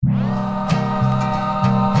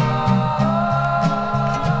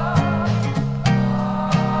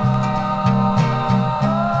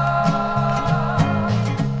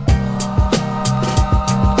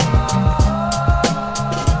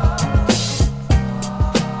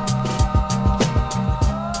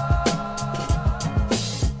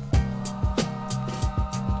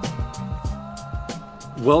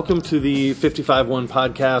Welcome to the 55-1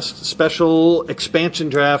 podcast special expansion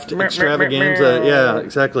draft extravaganza. Yeah,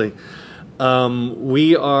 exactly.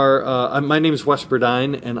 We are. My name is Wes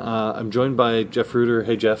Burdine, and I'm joined by Jeff Reuter.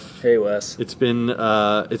 Hey, Jeff. Hey, Wes. It's been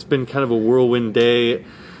kind of a whirlwind day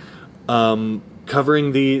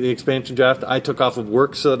covering the expansion draft. I took off of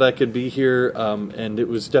work so that I could be here, and it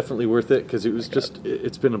was definitely worth it because it was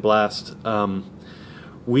it's been a blast.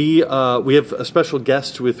 We have a special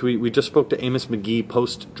guest we just spoke to Amos Magee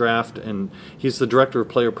post-draft, and he's the director of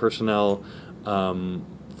player personnel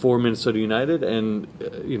for Minnesota United, and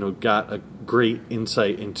got a great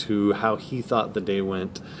insight into how he thought the day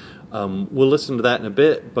went. We'll listen to that in a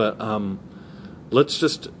bit, but let's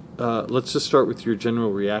just start with your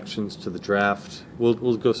general reactions to the draft.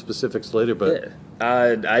 We'll go specifics later, but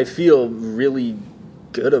I feel really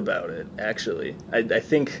good about it, actually. I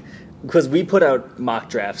think because we put out mock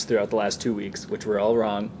drafts throughout the last 2 weeks, which were all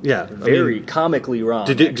wrong. Yeah. Very comically wrong.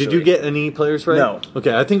 Did you get any players right? No.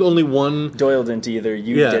 Okay, I think only one. Doyle didn't either.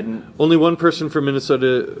 You didn't. Only one person from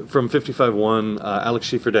Minnesota from 55-1, Alex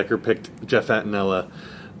Schieferdecker, picked Jeff Attinella.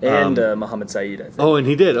 And Mohamed Saeed, I think. Oh, and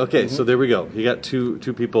he did. Okay, so there we go. You got two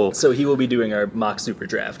people. So he will be doing our mock super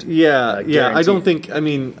draft. Yeah. I don't think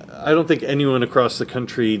anyone across the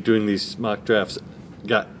country doing these mock drafts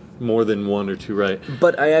got more than one or two right.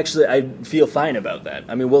 But I feel fine about that.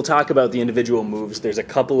 I mean, we'll talk about the individual moves. There's a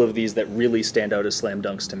couple of these that really stand out as slam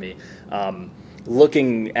dunks to me.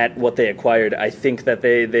 Looking at what they acquired, I think that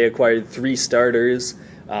they acquired 3 starters,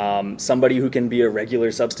 somebody who can be a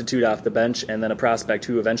regular substitute off the bench, and then a prospect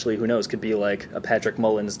who eventually, who knows, could be like a Patrick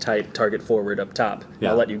Mullins type target forward up top.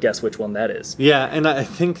 Yeah. I'll let you guess which one that is. Yeah, and I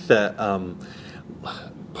think that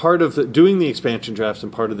part of doing the expansion drafts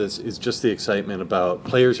and part of this is just the excitement about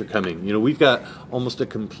players are coming. We've got almost a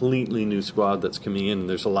completely new squad that's coming in.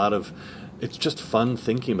 There's a lot of, it's just fun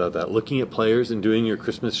thinking about that, looking at players and doing your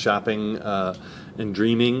Christmas shopping and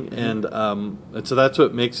dreaming, and so that's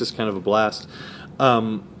what makes this kind of a blast.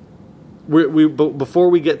 Before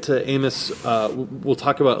we get to Amos, we'll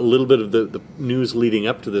talk about a little bit of the news leading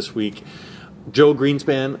up to this week. Joe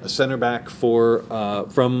Greenspan, a center back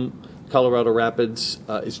from Colorado Rapids,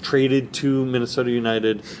 is traded to Minnesota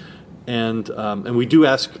United, and we do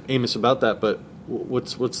ask Amos about that. But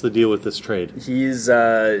what's the deal with this trade? He's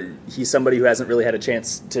somebody who hasn't really had a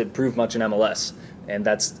chance to prove much in MLS, and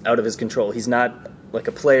that's out of his control. He's not like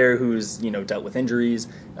a player who's dealt with injuries,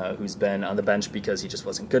 who's been on the bench because he just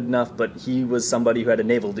wasn't good enough, but he was somebody who had a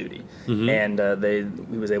naval duty, and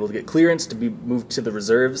he was able to get clearance to be moved to the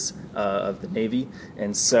reserves of the Navy,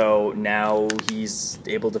 and so now he's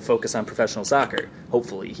able to focus on professional soccer.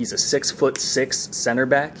 Hopefully, he's a 6'6" center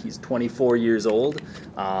back. He's 24 years old.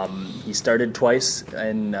 He started twice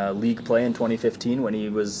in league play in 2015 when he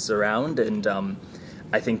was around, and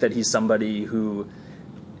I think that he's somebody who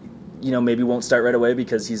maybe won't start right away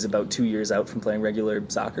because he's about 2 years out from playing regular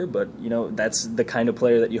soccer, but, that's the kind of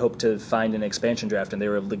player that you hope to find in an expansion draft, and they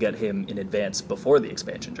were able to get him in advance before the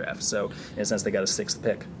expansion draft. So, in a sense, they got a 6th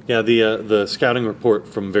pick. Yeah, the scouting report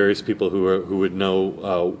from various people who would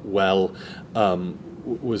know well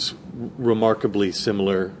was remarkably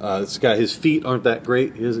similar. This guy, his feet aren't that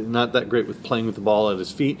great. He's not that great with playing with the ball at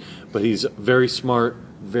his feet, but he's very smart,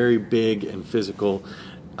 very big and physical,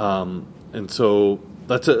 and so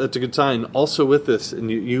that's a good sign. Also with this,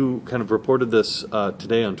 and you kind of reported this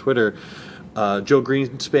today on Twitter, Joe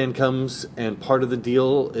Greenspan comes, and part of the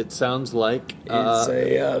deal, it sounds like, we have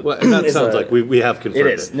confirmed it. It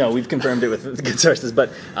is. No, we've confirmed it with good sources, but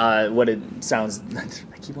what it sounds,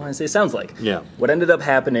 I keep wanting to say sounds like. Yeah. What ended up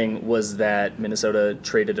happening was that Minnesota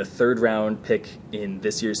traded a 3rd-round pick in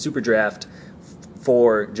this year's Super Draft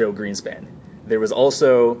for Joe Greenspan. There was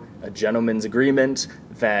also a gentleman's agreement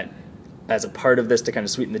that, as a part of this, to kind of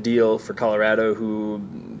sweeten the deal for Colorado, who,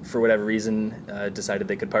 for whatever reason, decided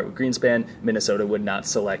they could part with Greenspan, Minnesota would not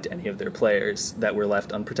select any of their players that were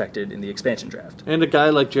left unprotected in the expansion draft. And a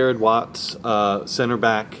guy like Jared Watts, center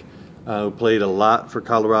back, who played a lot for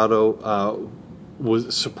Colorado,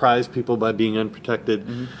 was surprised people by being unprotected,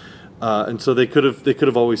 and so they could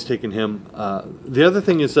have always taken him. The other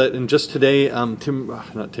thing is that, and just today,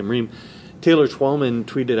 Taylor Twellman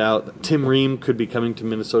tweeted out that Tim Ream could be coming to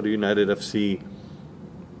Minnesota United FC.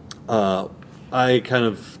 I kind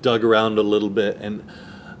of dug around a little bit, and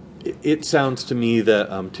it sounds to me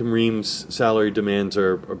that Tim Ream's salary demands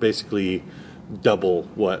are basically double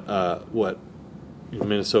what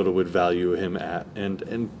Minnesota would value him at,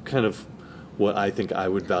 and kind of what I think I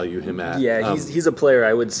would value him at. Yeah, he's a player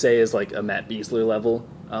I would say is like a Matt Beasler level.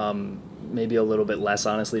 maybe a little bit less,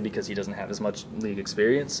 honestly, because he doesn't have as much league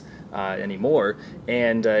experience anymore,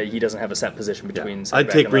 and he doesn't have a set position between center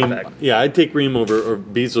back and left back. Yeah, I'd take Ream over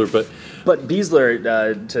Beasler, but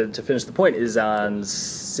Beasler, to finish the point, is on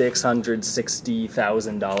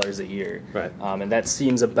 $660,000 a year, right? And that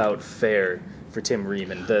seems about fair for Tim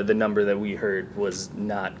Ream, and the number that we heard was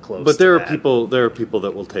not close. But there to are people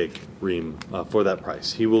that will take Ream for that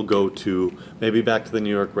price. He will go to maybe back to the New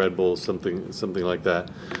York Red Bulls, something like that.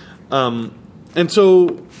 And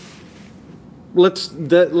so that's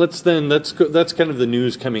kind of the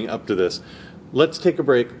news coming up to this. Let's take a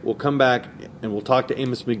break. We'll come back and we'll talk to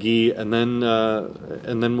Amos Magee, and then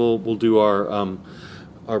we'll do our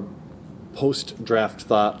post draft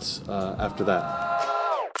thoughts after that.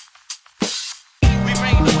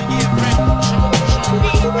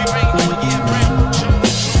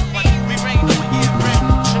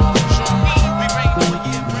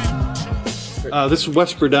 This is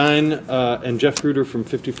Wes Burdine and Jeff Ruder from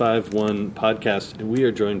 55-1 Podcast, and we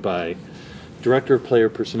are joined by Director of Player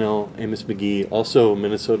Personnel, Amos Magee, also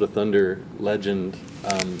Minnesota Thunder legend.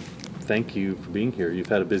 Thank you for being here. You've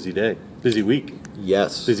had a busy day, busy week.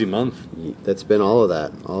 Yes. Busy month. That's been all of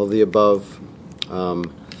that, all of the above. And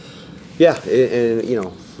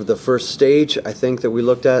for the first stage, I think that we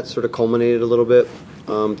looked at sort of culminated a little bit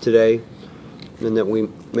today, and that we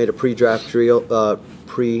made a pre-draft deal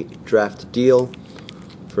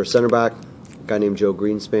for a center back, a guy named Joe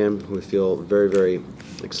Greenspan, who we feel very, very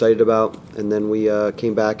excited about. And then we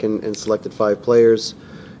came back and selected 5 players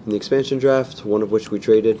in the expansion draft, one of which we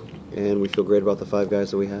traded, and we feel great about the 5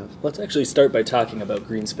 guys that we have. Let's actually start by talking about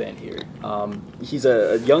Greenspan here. He's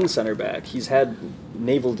a young center back. He's had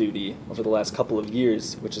naval duty over the last couple of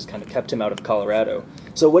years, which has kind of kept him out of Colorado.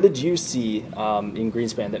 So what did you see in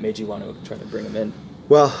Greenspan that made you want to try to bring him in?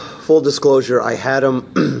 Well, full disclosure, I had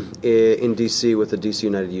him in D.C. with the D.C.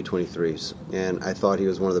 United U23s, and I thought he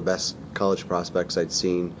was one of the best college prospects I'd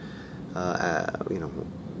seen,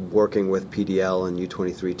 working with PDL and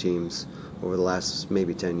U23 teams over the last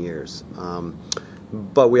maybe 10 years.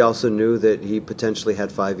 But we also knew that he potentially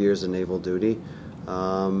had 5 years of naval duty,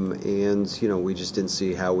 and we just didn't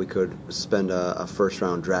see how we could spend a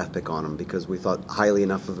first-round draft pick on him, because we thought highly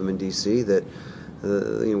enough of him in D.C. that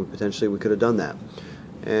potentially we could have done that.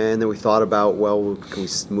 And then we thought about, well, can we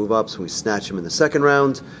move up? So we snatch him in the second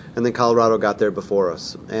round, and then Colorado got there before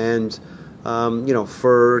us. And,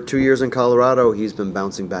 for 2 years in Colorado, he's been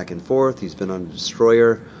bouncing back and forth. He's been on a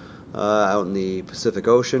destroyer out in the Pacific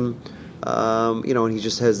Ocean, and he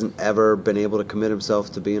just hasn't ever been able to commit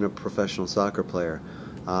himself to being a professional soccer player.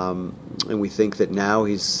 And we think that now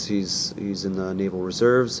he's in the Naval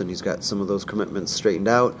Reserves, and he's got some of those commitments straightened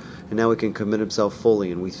out, and now he can commit himself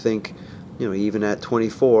fully. And we think, even at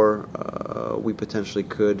 24, we potentially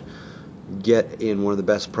could get in one of the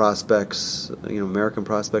best prospects, American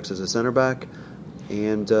prospects as a center back.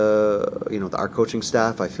 And, our coaching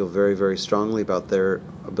staff, I feel very, very strongly about their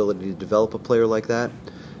ability to develop a player like that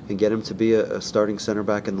and get him to be a starting center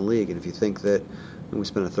back in the league. And if you think that we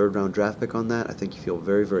spent a third-round draft pick on that, I think you feel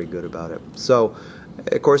very, very good about it. So,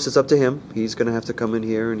 of course, it's up to him. He's going to have to come in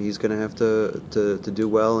here, and he's going to have to do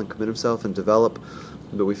well and commit himself and develop.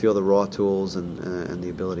 But we feel the raw tools and the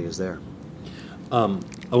ability is there. I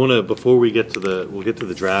want to, before we'll get to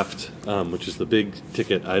the draft, which is the big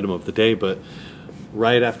ticket item of the day. But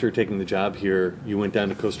right after taking the job here, you went down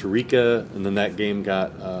to Costa Rica, and then that game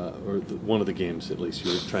one of the games at least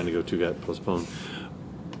you were trying to go to got postponed.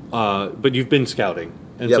 But you've been scouting,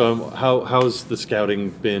 and yep. So how's the scouting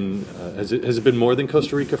been? Has it been more than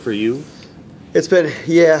Costa Rica for you? It's been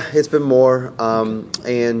more,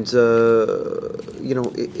 it's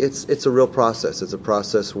a real process. It's a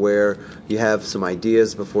process where you have some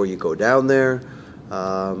ideas before you go down there.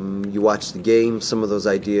 You watch the game. Some of those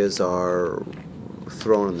ideas are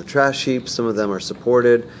thrown in the trash heap. Some of them are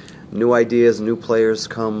supported. New ideas, new players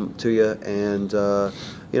come to you, and so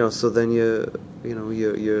then you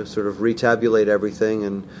sort of retabulate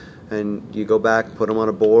everything, and you go back, put them on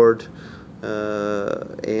a board.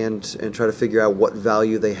 And try to figure out what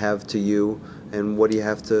value they have to you and what do you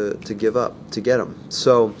have to give up to get them.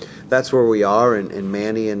 So that's where we are, and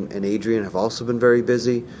Manny and Adrian have also been very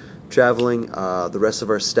busy traveling. The rest of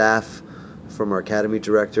our staff, from our academy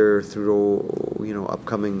director through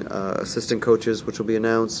upcoming assistant coaches, which will be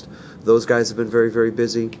announced, those guys have been very, very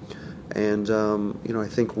busy. And I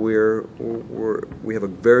think we have a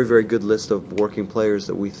very, very good list of working players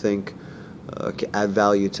that we think add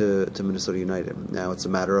value to Minnesota United. Now it's a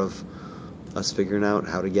matter of us figuring out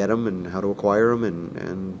how to get them and how to acquire them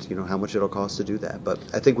and how much it'll cost to do that. But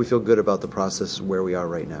I think we feel good about the process where we are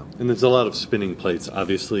right now. And there's a lot of spinning plates,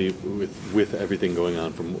 obviously, with everything going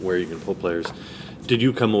on from where you can pull players. Did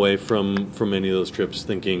you come away from any of those trips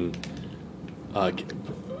thinking, I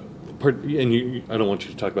don't want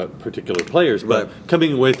you to talk about particular players, but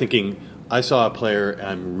coming away thinking, I saw a player and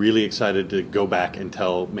I'm really excited to go back and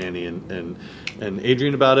tell Manny and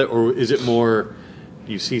Adrian about it? Or is it more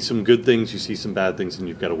you see some good things, you see some bad things, and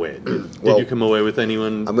you've got to weigh it? Did you come away with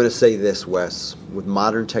anyone? I'm going to say this, Wes. With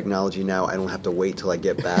modern technology now, I don't have to wait till I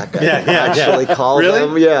get back. I can actually call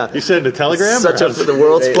them. Yeah. You sent a telegram? The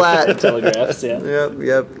world's flat. Telegraphs, yeah.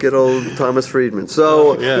 Yep. Good old Thomas Friedman.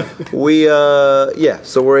 So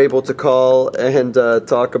so we're able to call and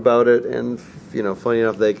talk about it. And, funny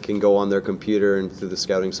enough, they can go on their computer and through the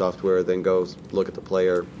scouting software, then go look at the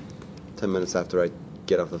player 10 minutes after I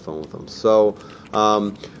get off the phone with them. So,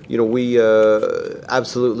 we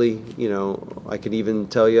absolutely, I could even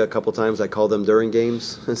tell you a couple times I call them during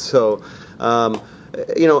games. So,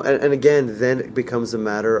 and again, then it becomes a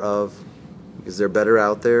matter of, is there better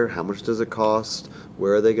out there? How much does it cost?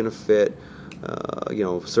 Where are they going to fit?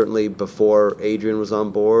 Certainly before Adrian was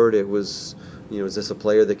on board, it was, is this a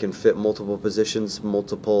player that can fit multiple positions,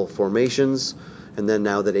 multiple formations? And then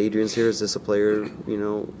now that Adrian's here, is this a player,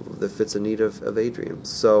 that fits the need of Adrian?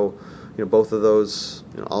 So, both of those,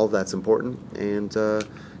 all of that's important. And,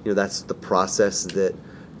 that's the process that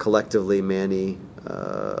collectively Manny,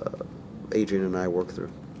 Adrian, and I work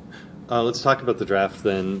through. Let's talk about the draft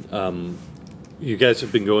then. You guys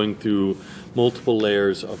have been going through multiple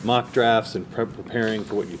layers of mock drafts and preparing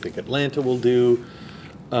for what you think Atlanta will do.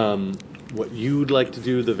 What you'd like to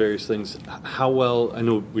do, the various things. How well, I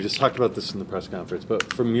know we just talked about this in the press conference,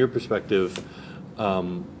 but from your perspective,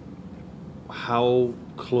 how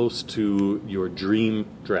close to your dream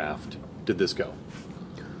draft did this go?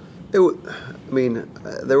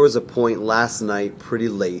 There was a point last night pretty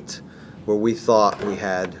late where we thought we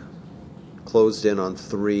had closed in on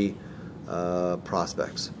 3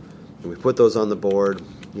 prospects. And we put those on the board,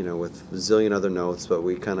 with a zillion other notes, but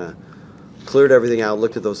we kind of cleared everything out,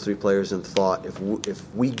 looked at those 3 players, and thought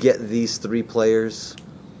if we get these 3 players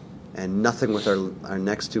and nothing with our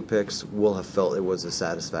next 2 picks, we'll have felt it was a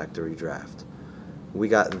satisfactory draft. We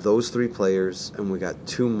got those 3 players, and we got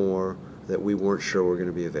 2 more that we weren't sure were going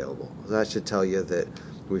to be available. That should tell you that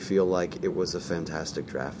we feel like it was a fantastic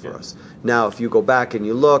draft for us. Now, if you go back and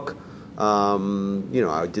you look,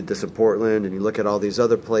 I did this in Portland, and you look at all these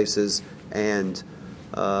other places, and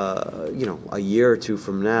a year or 2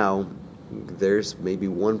 from now, there's maybe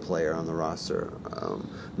 1 player on the roster.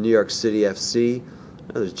 New York City FC,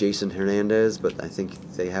 there's Jason Hernandez, but I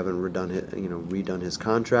think they haven't redone his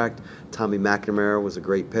contract. Tommy McNamara was a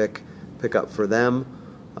great pick up for them.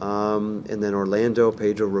 And then Orlando,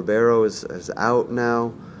 Pedro Ribeiro is out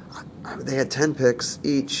now. They had 10 picks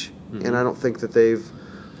each, and I don't think that they've,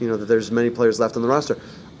 that there's many players left on the roster.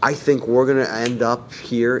 I think we're going to end up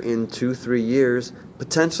here in 2-3 years,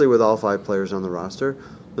 potentially with all 5 players on the roster.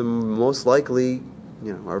 The most likely,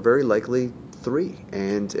 are very likely 3.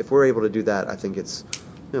 And if we're able to do that, I think it's,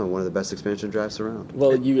 one of the best expansion drafts around.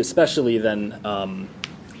 Well, you especially then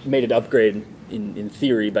made an upgrade in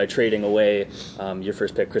theory by trading away your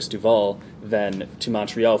first pick, Chris Duval, then to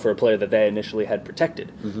Montreal for a player that they initially had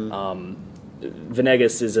protected.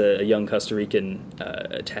 Venegas is a young Costa Rican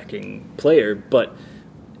attacking player, but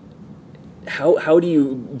how do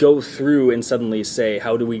you go through and suddenly say,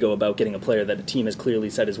 how do we go about getting a player that a team has clearly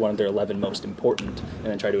said is one of their 11 most important, and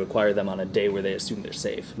then try to acquire them on a day where they assume they're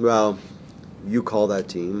safe? Well, you call that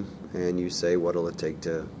team and you say, what'll it take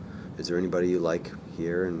is there anybody you like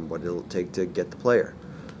here, and what it'll take to get the player?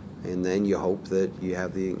 And then you hope that you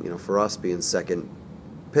have for us being second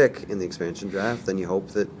pick in the expansion draft, then you hope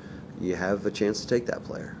that you have a chance to take that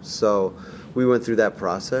player. So we went through that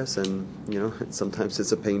process, and sometimes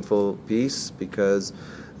it's a painful piece because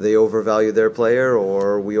they overvalue their player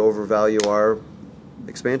or we overvalue our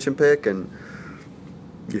expansion pick, and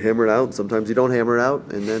you hammer it out, and sometimes you don't hammer it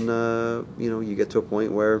out, and then you get to a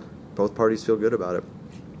point where both parties feel good about it.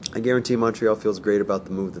 I guarantee Montreal feels great about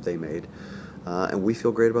the move that they made, and we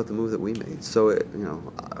feel great about the move that we made. So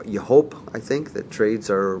you hope, I think, that trades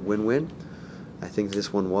are win-win. I think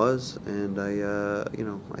this one was, and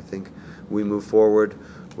I think we move forward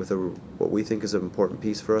with what we think is an important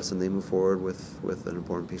piece for us, and they move forward with an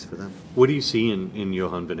important piece for them. What do you see in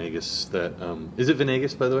Johan Venegas that is it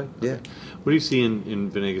Venegas, by the way? Yeah. Okay. What do you see in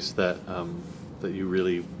Venegas that you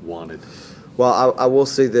really wanted? Well, I will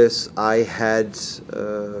say this. I had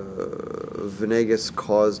Venegas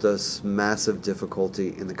caused us massive difficulty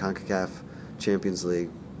in the CONCACAF Champions League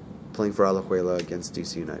playing for Alajuela against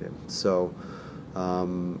DC United. So,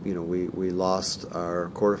 we lost our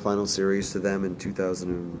quarterfinal series to them in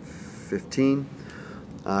 2015.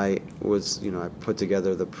 I put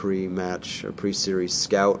together the pre-match or pre-series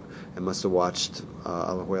scout and must have watched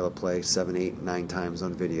Alajuela play 7, 8, 9 times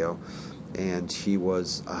on video, and he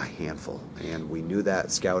was a handful. And we knew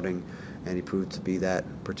that scouting, and he proved to be that,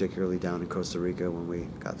 particularly down in Costa Rica when we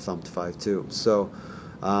got thumped 5-2. So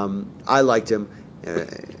I liked him.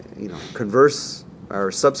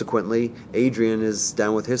 Subsequently, Adrian is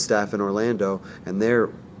down with his staff in Orlando, and they're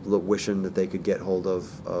wishing that they could get hold of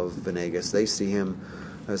Venegas. They see him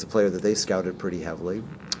as a player that they scouted pretty heavily,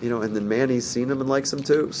 and then Manny's seen him and likes him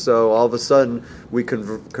too. So all of a sudden, we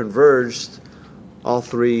converged, all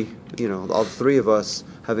three of us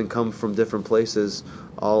having come from different places,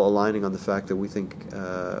 all aligning on the fact that we think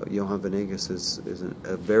Johan Venegas is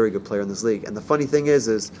a very good player in this league. And the funny thing is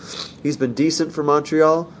he's been decent for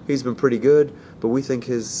Montreal. He's been pretty good, but we think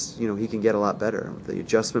he can get a lot better. The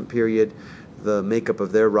adjustment period, the makeup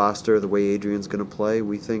of their roster, the way Adrian's going to play,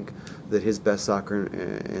 we think that his best soccer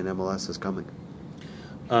in MLS is coming.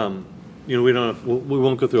 We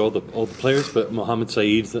won't go through all the players, but Mohamed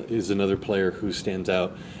Saeed is another player who stands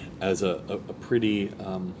out as a pretty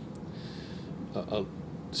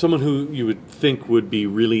someone who you would think would be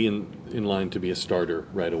really in line to be a starter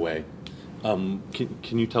right away. Can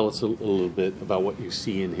you tell us a little bit about what you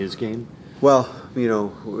see in his game? Well,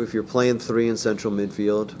 if you're playing 3 in central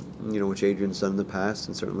midfield, which Adrian's done in the past,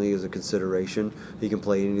 and certainly is a consideration, he can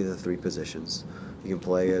play any of the 3 positions. He can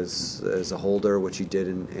play as a holder, which he did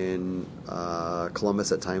in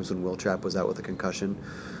Columbus at times when Will Trapp was out with a concussion.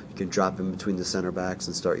 You can drop him between the center backs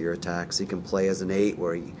and start your attacks. He can play as an 8,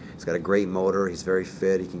 where he's got a great motor. He's very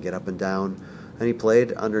fit. He can get up and down. And he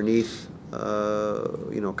played underneath,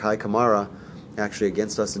 Kai Kamara, actually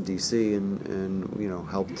against us in DC, and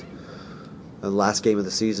helped. The last game of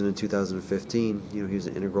the season in 2015, he was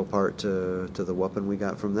an integral part to the weapon we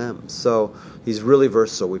got from them. So he's really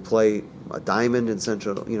versatile. We play a diamond in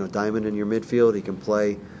central, diamond in your midfield. He can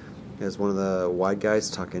play as one of the wide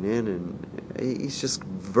guys tucking in, and he's just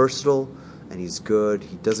versatile, and he's good.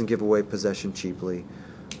 He doesn't give away possession cheaply.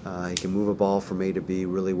 He can move a ball from A to B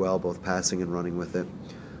really well, both passing and running with it.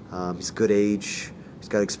 He's good age. He's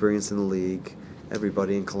got experience in the league.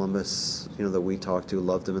 Everybody in Columbus, that we talked to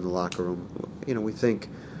loved him in the locker room.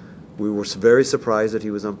 We were very surprised that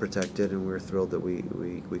he was unprotected, and we were thrilled that we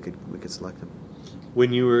could select him. When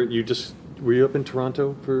were you up in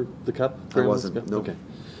Toronto for the Cup? I wasn't. No. Okay.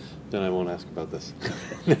 Then I won't ask about this.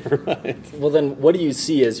 Never mind. Well, then, what do you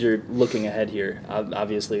see as you're looking ahead here?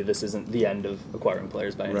 Obviously, this isn't the end of acquiring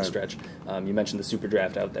players by any stretch. You mentioned the Super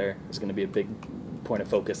Draft out there is going to be a big point of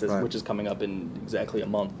focus, which is coming up in exactly a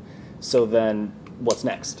month. So then, what's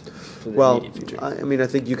next for the immediate future? I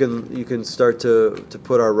think you can start to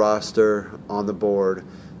put our roster on the board,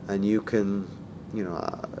 and you can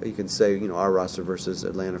say our roster versus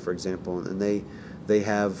Atlanta, for example, and they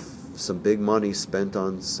have some big money spent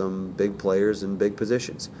on some big players in big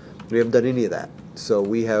positions. We haven't done any of that, so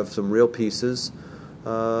we have some real pieces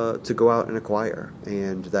to go out and acquire,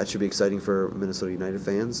 and that should be exciting for Minnesota United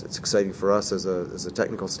fans. It's exciting for us as a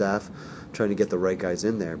technical staff trying to get the right guys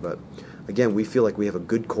in there. But again, we feel like we have a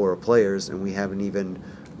good core of players, and we haven't even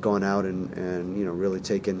gone out and really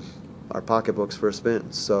taken our pocketbooks for a spin.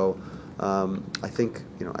 So I think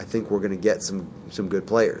we're going to get some good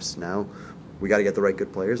players. Now we got to get the right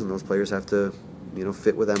good players, and those players have to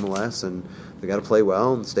fit with MLS, and they got to play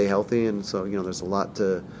well and stay healthy. And so there's a lot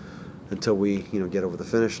until we get over the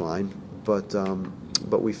finish line. But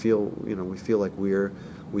we feel like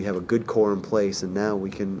we have a good core in place, and now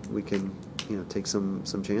we can take some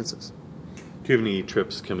chances. Do you have any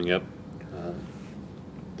trips coming up?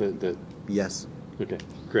 Yes. Okay,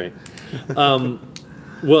 great.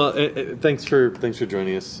 Well, thanks for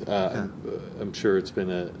joining us. I'm sure it's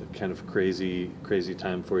been a kind of crazy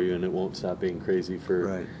time for you, and it won't stop being crazy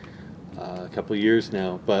for a couple of years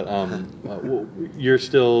now. But your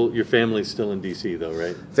family's still in DC, though,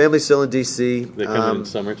 right? Family's still in DC. They come in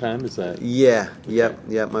summertime. Is that? Yeah.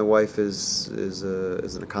 My wife is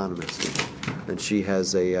an economist, and she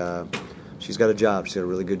has she's got a job. She's got a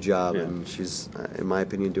really good job, and she's, in my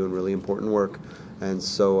opinion, doing really important work. And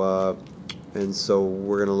so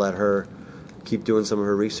we're going to let her keep doing some of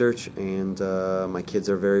her research, and my kids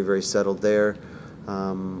are very, very settled there.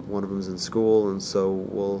 One of them's in school, and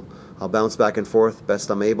so I'll bounce back and forth best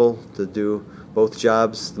I'm able to do both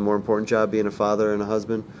jobs, the more important job being a father and a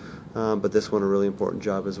husband, but this one a really important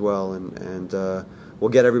job as well. And we'll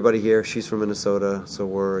get everybody here. She's from Minnesota, so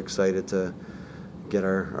we're excited to get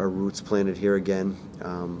our roots planted here again.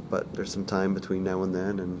 But there's some time between now and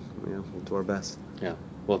then, and we'll do our best. Yeah.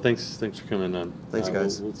 Well, thanks for coming on. Thanks,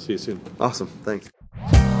 guys. We'll see you soon. Awesome. Thanks.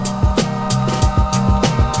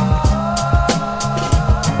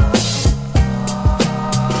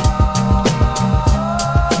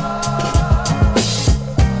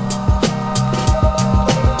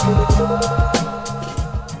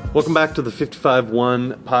 Welcome back to the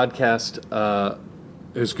 55-1 podcast.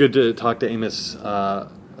 It was good to talk to Amos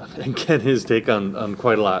and get his take on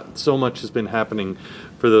quite a lot. So much has been happening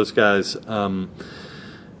for those guys. And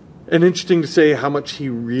interesting to say how much he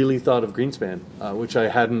really thought of Greenspan, which I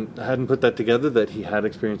hadn't put that together, that he had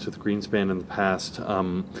experience with Greenspan in the past.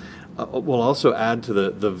 We'll also add to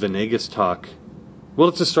the Venegas talk. Well,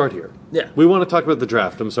 let's just start here. Yeah. We want to talk about the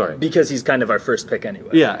draft. I'm sorry. Because he's kind of our first pick anyway.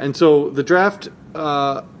 Yeah, and so the draft,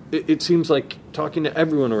 it seems like talking to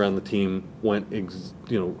everyone around the team went,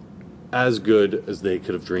 as good as they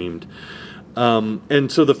could have dreamed.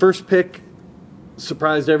 And so the first pick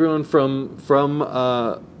surprised everyone from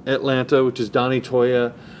Atlanta, which is Donnie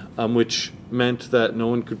Toya, which meant that no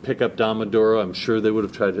one could pick up Dom Maduro. I'm sure they would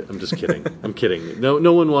have tried to. I'm just kidding. I'm kidding.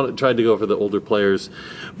 No one tried to go for the older players.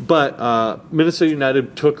 But Minnesota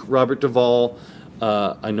United took Robert Duvall.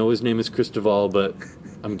 I know his name is Chris Duvall, but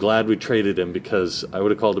I'm glad we traded him because I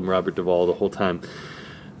would have called him Robert Duvall the whole time.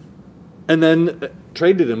 And then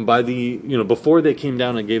traded him by before they came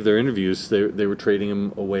down and gave their interviews, they were trading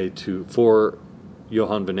him away for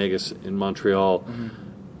Johan Venegas in Montreal. Mm-hmm.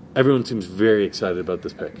 Everyone seems very excited about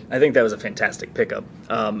this pick. I think that was a fantastic pickup.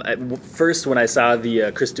 First, when I saw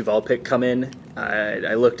the Chris Duvall pick come in,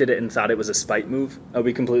 I looked at it and thought it was a spite move. I'll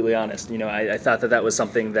be completely honest. I thought that was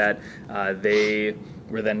something that they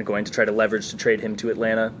were then going to try to leverage to trade him to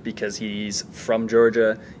Atlanta because he's from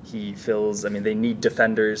Georgia. He fills, they need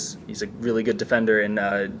defenders. He's a really good defender, and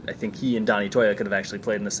I think he and Donnie Toya could have actually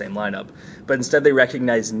played in the same lineup. But instead they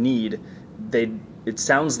recognized need. It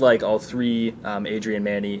sounds like all three, Adrian,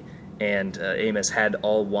 Manny, and Amos, had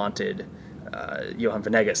all wanted Johan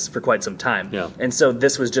Venegas for quite some time. Yeah. And so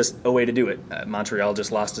this was just a way to do it. Montreal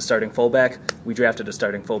just lost a starting fullback. We drafted a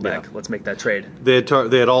starting fullback. Yeah. Let's make that trade. They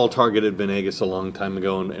had all targeted Venegas a long time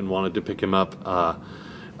ago and wanted to pick him up. I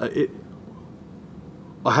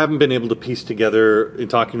haven't been able to piece together in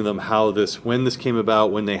talking to them when this came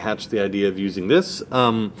about, when they hatched the idea of using this.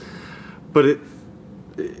 But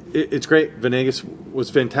it's great. Venegas was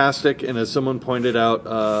fantastic, and as someone pointed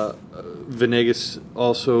out, Venegas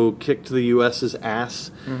also kicked the U.S.'s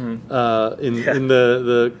ass in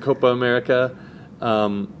the Copa America,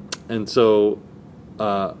 and so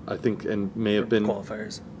I think, and may have been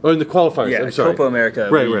qualifiers. Oh, in the qualifiers. Yeah, I'm sorry. Copa America.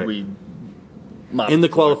 Right. We in the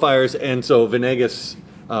qualifiers, and so Venegas.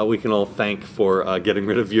 We can all thank for getting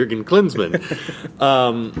rid of Jurgen Klinsmann.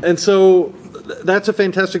 And so that's a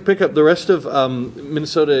fantastic pickup. The rest of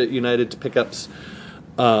Minnesota United's pickups,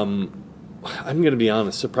 I'm going to be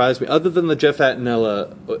honest, surprised me. Other than the Jeff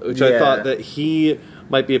Attinella, which I thought that he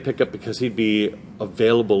might be a pickup because he'd be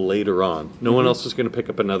available later on. No one else was going to pick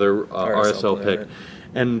up another RSL pick. Right.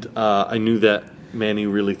 And I knew that Manny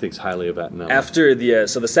really thinks highly of Attinella. After the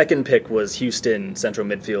second pick was Houston central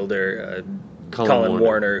midfielder Colin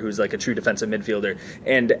Warner, who's like a true defensive midfielder.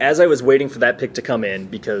 And as I was waiting for that pick to come in,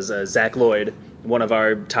 because Zach Lloyd, one of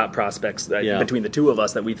our top prospects between the two of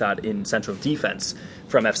us that we thought in central defense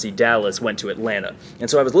from FC Dallas, went to Atlanta. And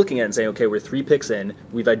so I was looking at it and saying, okay, we're 3 picks in.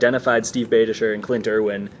 We've identified Steve Beitasher and Clint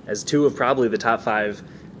Irwin as 2 of probably the top 5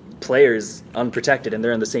 players unprotected, and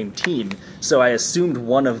they're on the same team. So I assumed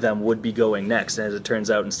one of them would be going next. And as it turns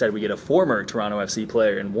out, instead we get a former Toronto FC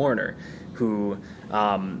player in Warner, who...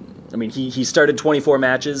 he started 24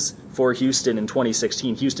 matches for Houston in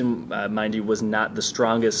 2016. Houston, mind you, was not the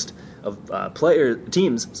strongest of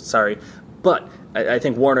teams, but I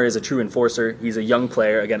think Warner is a true enforcer. He's a young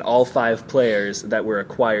player. Again, all 5 players that were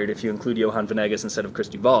acquired, if you include Johan Venegas instead of Chris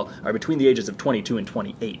Duvall, are between the ages of 22 and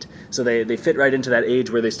 28. So they fit right into that age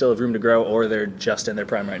where they still have room to grow, or they're just in their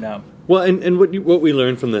prime right now. Well, and what we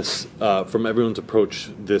learned from this, from everyone's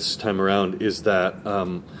approach this time around, is that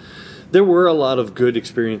there were a lot of good,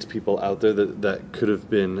 experienced people out there that could have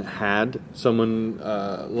been had. Someone,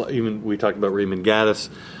 even we talked about Raymond Gaddis,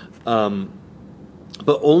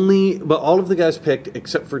 but all of the guys picked,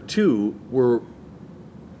 except for 2, were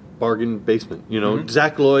bargain basement.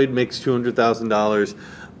 Zach Lloyd makes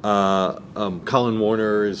 $200,000. Colin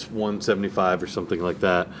Warner is $175 or something like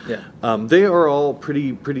that. Yeah. They are all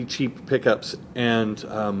pretty cheap pickups, and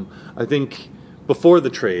I think before the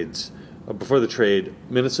trade,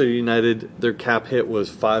 Minnesota United, their cap hit was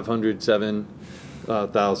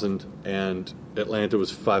 $507,000, and Atlanta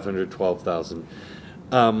was $512,000.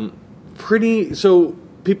 So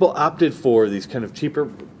people opted for these kind of cheaper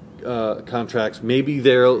contracts. Maybe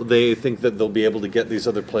they think that they'll be able to get these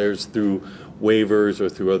other players through waivers or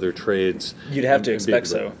through other trades. You'd have to expect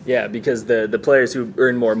so. Yeah, because the players who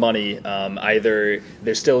earn more money, either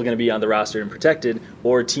they're still going to be on the roster and protected,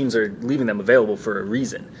 or teams are leaving them available for a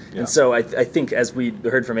reason. Yeah. And so I think, as we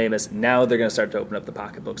heard from Amos, now they're going to start to open up the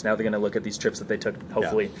pocketbooks. Now they're going to look at these trips that they took,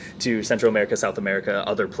 hopefully, to Central America, South America,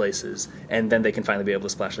 other places, and then they can finally be able to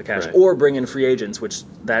splash the cash. Right. Or bring in free agents, which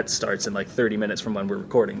that starts in like 30 minutes from when we're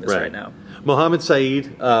recording this right now. Mohamed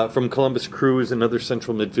Said from Columbus Crew is another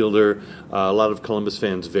central midfielder. A lot of Columbus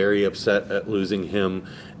fans very upset at losing him,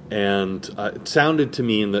 and it sounded to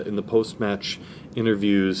me in the post-match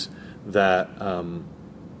interviews that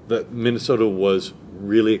that Minnesota was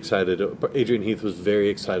really excited. Adrian Heath was very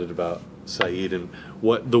excited about Said and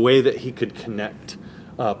the way that he could connect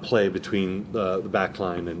play between the back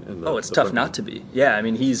line and the it's tough not to be. Yeah, I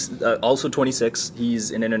mean, he's also 26.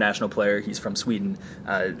 He's an international player. He's from Sweden.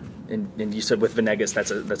 And you said with Venegas,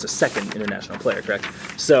 that's a second international player, correct?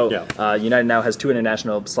 So United now has 2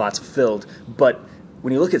 international slots filled. But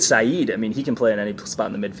when you look at Said, I mean, he can play in any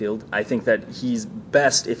spot in the midfield. I think that he's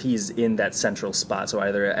best if he's in that central spot, so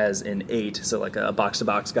either as an 8, so like a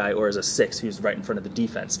box-to-box guy, or as a 6 who's right in front of the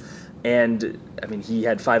defense. And, I mean, he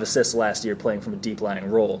had 5 assists last year playing from a deep-lying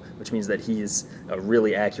role, which means that he's a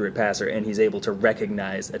really accurate passer, and he's able to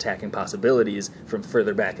recognize attacking possibilities from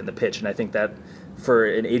further back in the pitch. And I think that for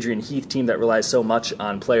an Adrian Heath team that relies so much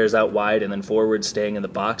on players out wide and then forwards staying in the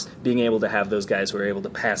box, being able to have those guys who are able to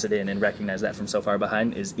pass it in and recognize that from so far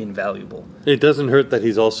behind is invaluable. It doesn't hurt that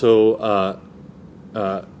he's also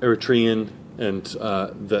Eritrean, and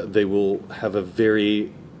that they will have a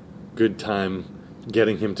very good time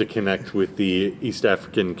getting him to connect with the East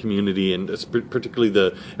African community, and particularly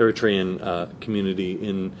the Eritrean community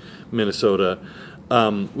in Minnesota.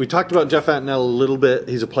 We talked about Jeff Attinell a little bit.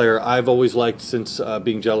 He's a player I've always liked since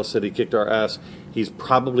being jealous that he kicked our ass. He's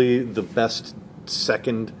probably the best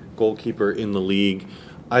second goalkeeper in the league.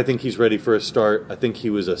 I think he's ready for a start. I think he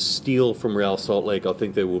was a steal from Real Salt Lake. I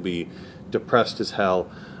think they will be depressed as hell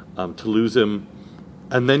to lose him.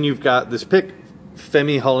 And then you've got this pick,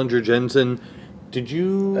 Femi Hollinger-Jensen. Did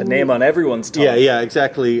you... A name on everyone's tongue. Yeah,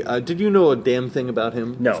 exactly. Did you know a damn thing about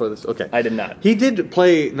him before this? Okay. I did not. He did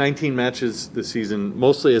play 19 matches this season,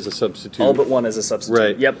 mostly as a substitute. All but one as a substitute.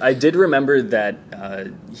 Right. Yep, I did remember that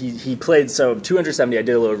he played, 270, I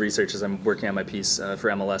did a little research as I'm working on my piece for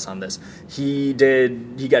MLS on this. He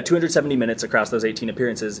got 270 minutes across those 18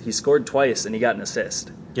 appearances. He scored twice, and he got an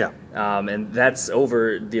assist. Yeah. And that's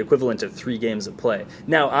over the equivalent of 3 games of play.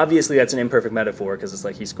 Now, obviously, that's an imperfect metaphor because it's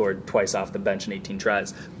like he scored twice off the bench in 18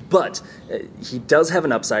 tries. But he does have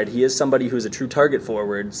an upside. He is somebody who's a true target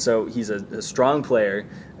forward, so he's a strong player.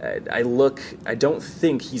 I don't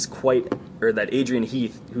think he's quite, or that Adrian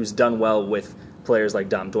Heath, who's done well with players like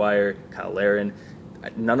Dom Dwyer, Kyle Larin,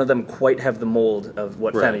 none of them quite have the mold of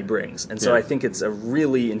what Femi brings. And so I think it's a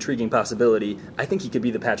really intriguing possibility. I think he could be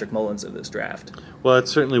the Patrick Mullins of this draft. Well, that's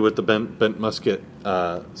certainly what the Bent Musket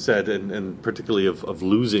said, and particularly of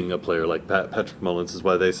losing a player like Patrick Mullins is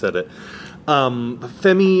why they said it.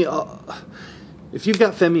 Femi, if you've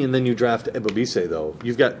got Femi and then you draft Ebobisse, though,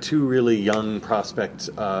 you've got 2 really young prospect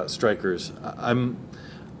strikers. I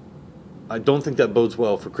don't think that bodes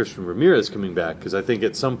well for Christian Ramirez coming back, because I think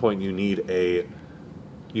at some point you need a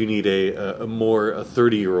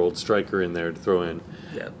 30-year-old striker in there to throw in.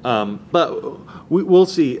 Yeah. But we'll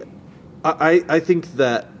see. I think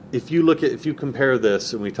that if you compare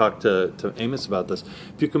this, and we talked to Amos about this,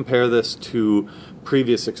 if you compare this to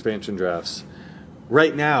previous expansion drafts,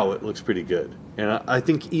 right now it looks pretty good. And I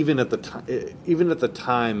think even at the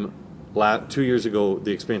time 2 years ago,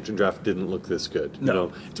 the expansion draft didn't look this good. No. You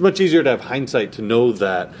know, it's much easier to have hindsight to know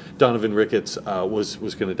that Donovan Ricketts was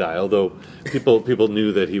going to die. Although people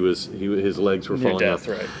knew that his legs were falling off.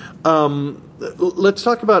 Right. Let's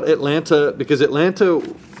talk about Atlanta, because Atlanta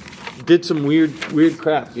did some weird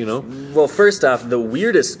crap. You know. Well, first off, the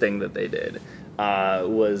weirdest thing that they did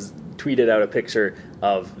was tweeted out a picture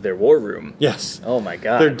of their war room. Yes. Oh my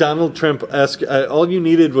God. Their Donald Trump-esque. All you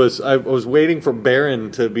needed was I was waiting for Barron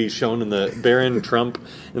to be shown in the Barron Trump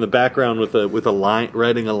in the background with a lion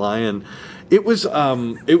riding a lion. It was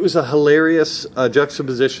a hilarious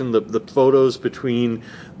juxtaposition. The photos between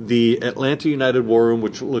the Atlanta United war room,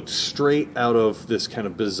 which looked straight out of this kind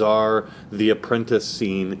of bizarre The Apprentice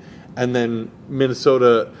scene, and then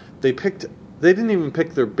Minnesota. They didn't even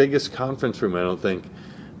pick their biggest conference room, I don't think.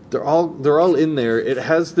 They're all in there. It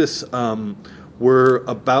has this we're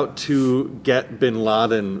about to get Bin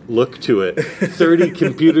Laden look to it. 30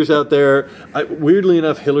 computers out there. Weirdly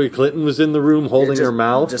enough, Hillary Clinton was in the room holding her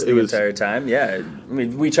mouth. Just the entire time, yeah. I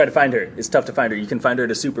mean, we try to find her. It's tough to find her. You can find her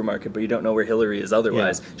at a supermarket, but you don't know where Hillary is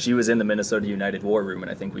otherwise. Yeah. She was in the Minnesota United War Room,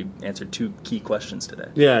 and I think we answered 2 key questions today.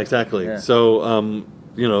 Yeah, exactly. Yeah. So,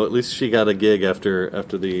 at least she got a gig after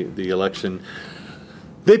the election.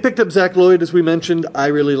 They picked up Zach Lloyd, as we mentioned. I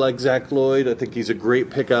really like Zach Lloyd. I think he's a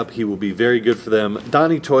great pickup. He will be very good for them.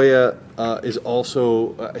 Donnie Toya is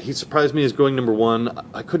also... he surprised me as going number 1.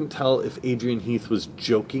 I couldn't tell if Adrian Heath was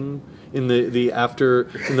joking in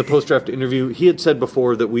the post-draft interview. He had said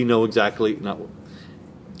before that we know exactly...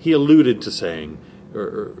 He alluded to saying,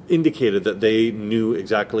 or indicated that they knew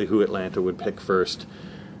exactly who Atlanta would pick first.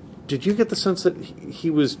 Did you get the sense that he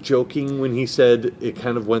was joking when he said it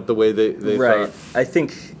kind of went the way they right. thought? I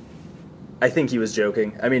think he was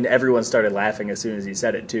joking. I mean, everyone started laughing as soon as he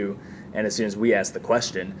said it, too, and as soon as we asked the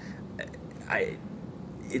question.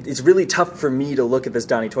 It's really tough for me to look at this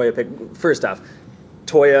Donnie Toya pick. First off,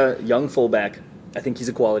 Toya, young fullback, I think he's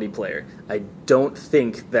a quality player. I don't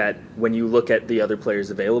think that when you look at the other players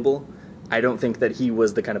available, I don't think that he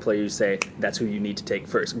was the kind of player you say that's who you need to take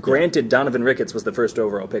first. Granted, Donovan Ricketts was the first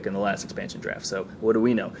overall pick in the last expansion draft, so what do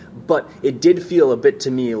we know? But it did feel a bit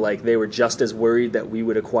to me like they were just as worried that we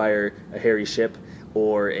would acquire a Harry Shipp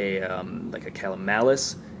or a Callum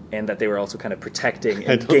Malice, and that they were also kind of protecting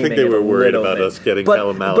and I don't think they were worried about us getting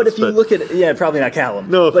Callum Malice. But if you look at it, probably not Callum.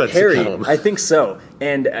 No offense but Harry, to Callum. I think so.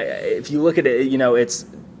 And if you look at it, it's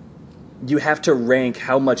you have to rank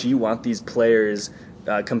how much you want these players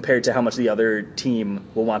compared to how much the other team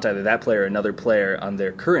will want either that player or another player on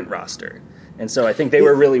their current roster. And so I think they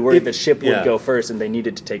were really worried that Shipp would go first and they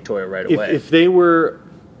needed to take Toya right away. If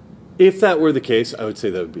that were the case, I would say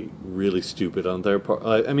that would be really stupid on their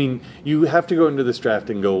part. I mean, you have to go into this draft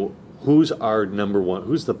and go, who's our number 1?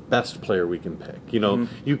 Who's the best player we can pick?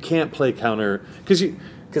 You can't play counter because you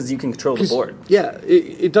can control the board. Yeah,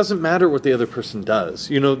 it doesn't matter what the other person does.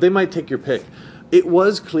 They might take your pick. It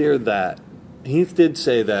was clear that Heath did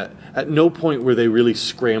say that at no point were they really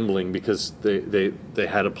scrambling because they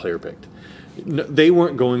had a player picked. No, they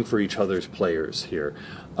weren't going for each other's players here,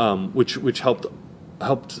 which helped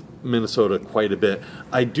Minnesota quite a bit.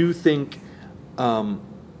 I do think, but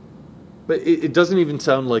it doesn't even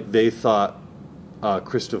sound like they thought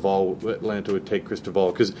Atlanta would take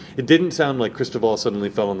Cristobal, because it didn't sound like Cristobal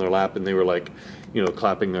suddenly fell on their lap and they were like,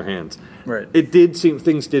 clapping their hands. Right.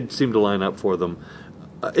 Things did seem to line up for them.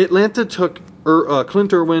 Atlanta took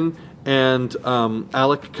Clint Irwin and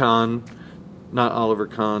Alec Kahn, not Oliver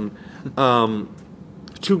Kahn,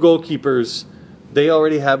 2 goalkeepers. They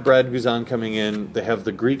already have Brad Guzan coming in. They have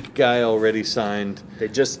the Greek guy already signed. They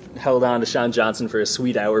just held on to Sean Johnson for a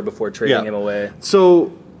sweet hour before trading him away.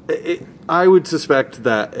 So I would suspect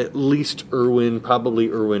that at least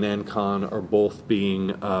probably Irwin and Kahn are both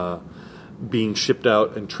being shipped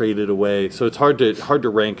out and traded away. So it's hard to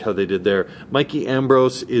rank how they did there. Mikey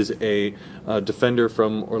Ambrose is a defender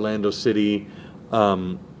from Orlando City.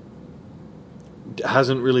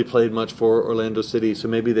 Hasn't really played much for Orlando City, so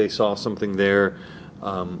maybe they saw something there.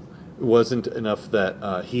 It wasn't enough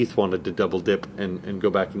that Heath wanted to double dip and go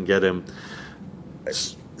back and get him.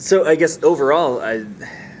 So I guess overall,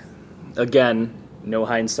 again, no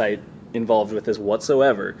hindsight involved with this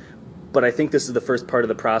whatsoever. But I think this is the first part of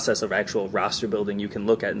the process of actual roster building you can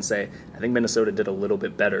look at and say, I think Minnesota did a little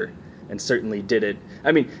bit better, and certainly did it.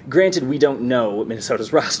 I mean, granted, we don't know what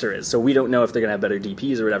Minnesota's roster is, so we don't know if they're going to have better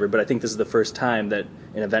DPs or whatever, but I think this is the first time that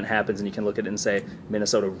an event happens and you can look at it and say,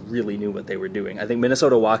 Minnesota really knew what they were doing. I think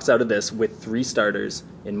Minnesota walks out of this with 3 starters,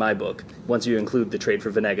 in my book, once you include the trade for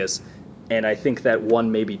Venegas, and I think that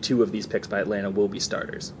 1, maybe 2 of these picks by Atlanta will be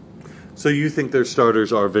starters. So you think their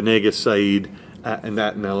starters are Venegas, Said, and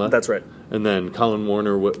Attinella? That's right. And then Colin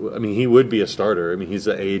Warner, he would be a starter. I mean, he's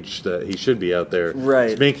the age that he should be out there.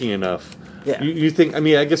 Right. He's making enough. Yeah. You think,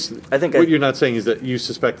 what you're not saying is that you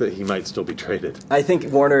suspect that he might still be traded. I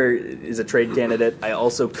think Warner is a trade candidate. I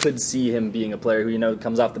also could see him being a player who,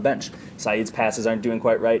 comes off the bench. Saeed's passes aren't doing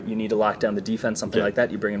quite right. You need to lock down the defense, something like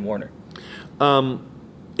that. You bring in Warner.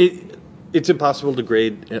 It's impossible to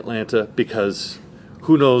grade Atlanta because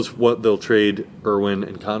who knows what they'll trade Irwin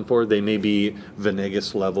and Kahn for. They may be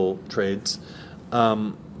Venegas-level trades.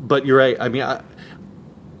 But you're right. I mean,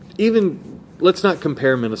 let's not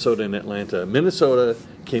compare Minnesota and Atlanta. Minnesota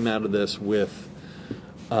came out of this with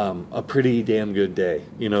a pretty damn good day.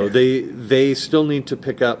 They still need to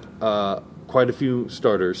pick up quite a few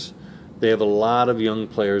starters. They have a lot of young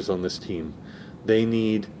players on this team. They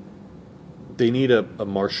they need a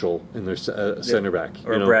Marshall in their center back.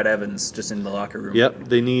 Or Brad Evans just in the locker room. Yep,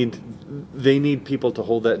 they need people to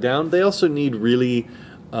hold that down. They also need really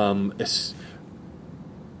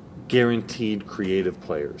guaranteed creative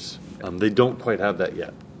players. They don't quite have that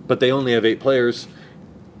yet, but they only have 8 players.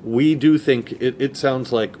 We do think it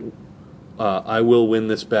sounds like I will win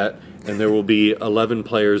this bet, and there will be 11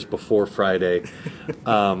 players before Friday.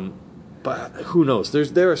 But who knows?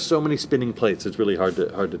 There are so many spinning plates. It's really hard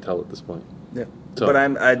to tell at this point. Yeah, So- but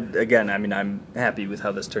I'm happy with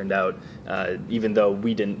how this turned out. Even though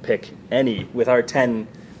we didn't pick any with our 10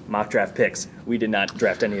 mock draft picks, we did not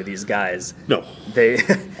draft any of these guys. No, They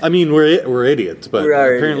I mean we're idiots, but We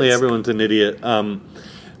are apparently idiots. everyone's an idiot.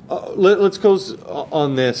 Let's go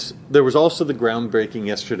on this. There was also the groundbreaking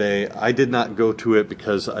yesterday. I did not go to it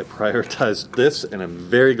because I prioritized this, and I'm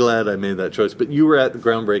very glad I made that choice. But you were at the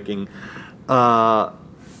groundbreaking.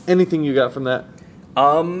 Anything you got from that?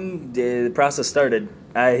 the process started.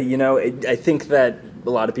 I think that a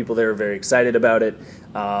lot of people there are very excited about it.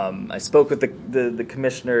 I spoke with the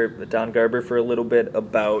commissioner, Don Garber, for a little bit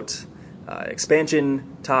about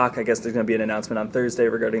expansion talk. I guess there's going to be an announcement on Thursday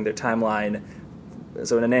regarding their timeline.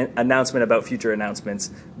 So an announcement about future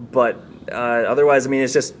announcements. But otherwise, I mean,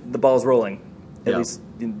 it's just the ball's rolling. At least,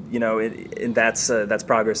 and that's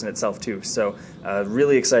progress in itself too. So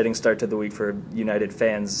really exciting start to the week for United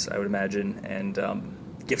fans, I would imagine, and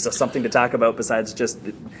gives us something to talk about besides just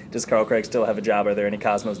does Carl Craig still have a job? Are there any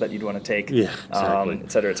Cosmos that you'd want to take? Yeah, exactly.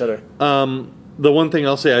 Et cetera, et cetera. The one thing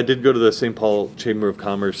I'll say, I did go to the St. Paul Chamber of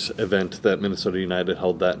Commerce event that Minnesota United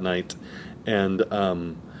held that night, and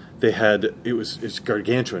they had it's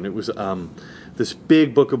gargantuan. It was this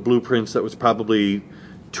big book of blueprints that was probably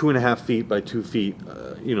 2.5 feet by 2 feet,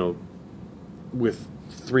 with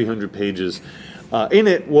 300 pages. In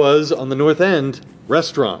it was, on the north end,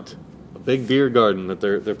 restaurant, a big beer garden that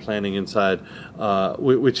they're planning inside,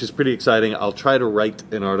 which is pretty exciting. I'll try to write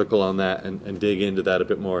an article on that and dig into that a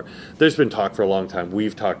bit more. There's been talk for a long time.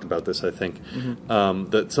 We've talked about this, I think,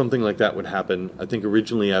 that something like that would happen. I think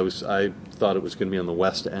originally I thought it was going to be on the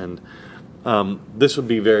west end. This would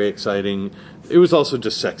be very exciting. It was also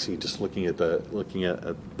just sexy, just looking at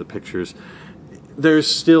the pictures. There's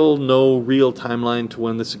still no real timeline to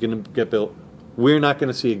when this is going to get built. We're not going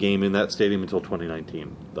to see a game in that stadium until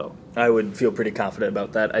 2019, though. I would feel pretty confident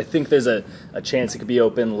about that. I think there's a chance it could be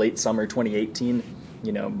open late summer 2018.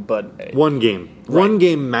 But one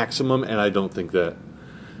game maximum, and I don't think that.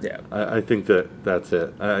 Yeah, I think that's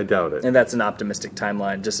it. I doubt it. and that's an optimistic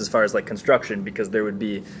timeline, just as far as like construction, because there would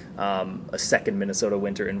be a second Minnesota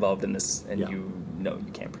winter involved in this, and you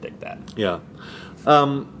can't predict that. Yeah.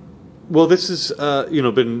 Well, this has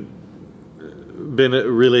been a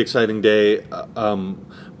really exciting day.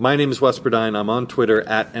 My name is Wes Burdine. I'm on Twitter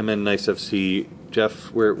at MNNiceFC.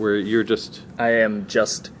 Jeff, where you're just... I am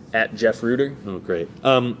just at Jeff Reuter. Oh, great.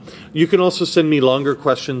 You can also send me longer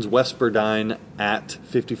questions, Wes Burdine at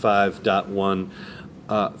 55.1.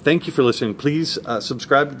 Thank you for listening. Please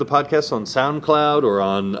subscribe to the podcast on SoundCloud or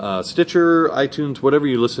on Stitcher, iTunes, whatever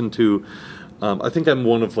you listen to. I think I'm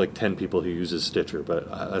one of like 10 people who uses Stitcher, but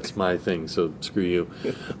that's my thing, so screw you.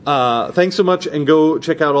 Thanks so much, and go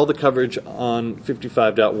check out all the coverage on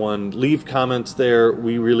 55.1. Leave comments there.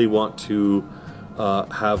 We really want to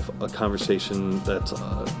have a conversation that's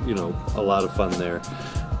a lot of fun there,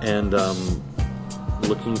 and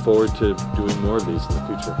looking forward to doing more of these in the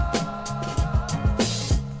future.